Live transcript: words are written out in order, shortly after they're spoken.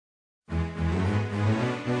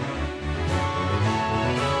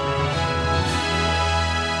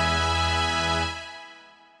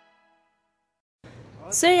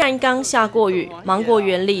虽然刚下过雨，芒果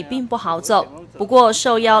园里并不好走，不过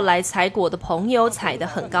受邀来采果的朋友采得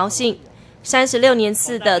很高兴。36年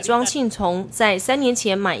次的庄庆琮在3年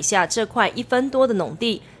前买下这块1分多的农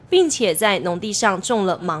地，并且在农地上种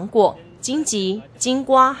了芒果、荆棘、金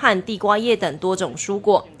瓜和地瓜叶等多种蔬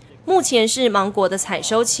果。目前是芒果的采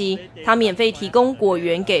收期，他免费提供果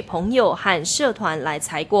园给朋友和社团来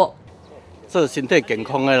采果。做身体健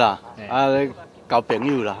康的啦，交朋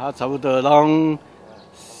友啦，差不多拢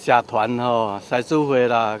社团吼、狮子会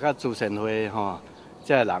啦、甲慈善会吼，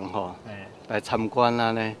这人吼来参观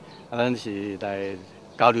啊呢，咱是来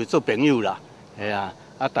交流做朋友啦，系啊，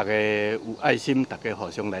大家有爱心，大家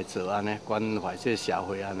互相来做安尼，关怀这社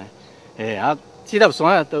会安尼，这粒山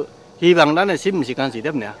啊，都希望咱的心唔是干一粒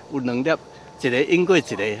尔，有2粒，一个赢过一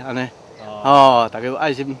个安尼，大家有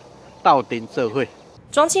爱心，斗阵做伙。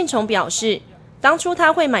庄庆琮表示，当初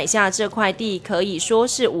他会买下这块地，可以说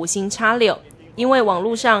是无心插柳。因为网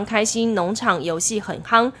络上开心农场游戏很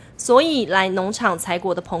夯，所以来农场采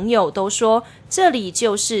果的朋友都说，这里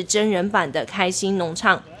就是真人版的开心农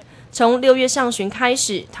场。从6月上旬开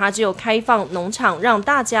始，他就开放农场，让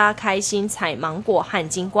大家开心采芒果和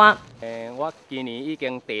金瓜。我今年已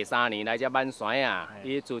经第3年来这挽山啊，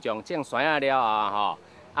伊自从种山啊了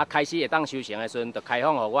后，开始会当收成的时阵，就开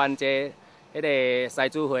放给阮这个狮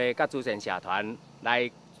子会甲慈善社团来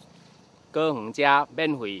果园遮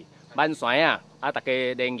免费挽山啊，大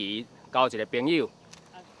家联谊交一个朋友。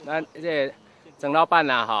咱这庄老板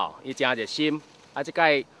啊，伊真热心，这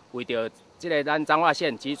届为着这个咱彰化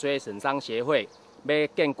县脊椎损伤协会要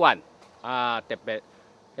建馆特别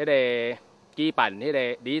个举办个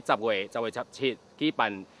10月17举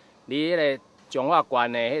办个彰化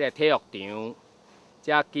县的个体育场，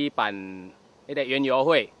再举办个园游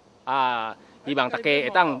会希望大家会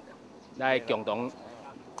当来共同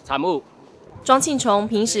参与。庄庆琮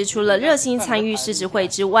平时除了热心参与狮子会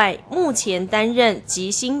之外，目前担任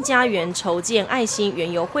吉兴家园筹建爱心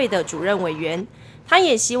园游会的主任委员。他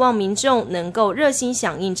也希望民众能够热心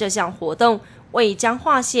响应这项活动，为彰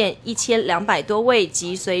化县1200多位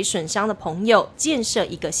脊髓损伤的朋友建设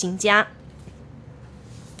一个新家。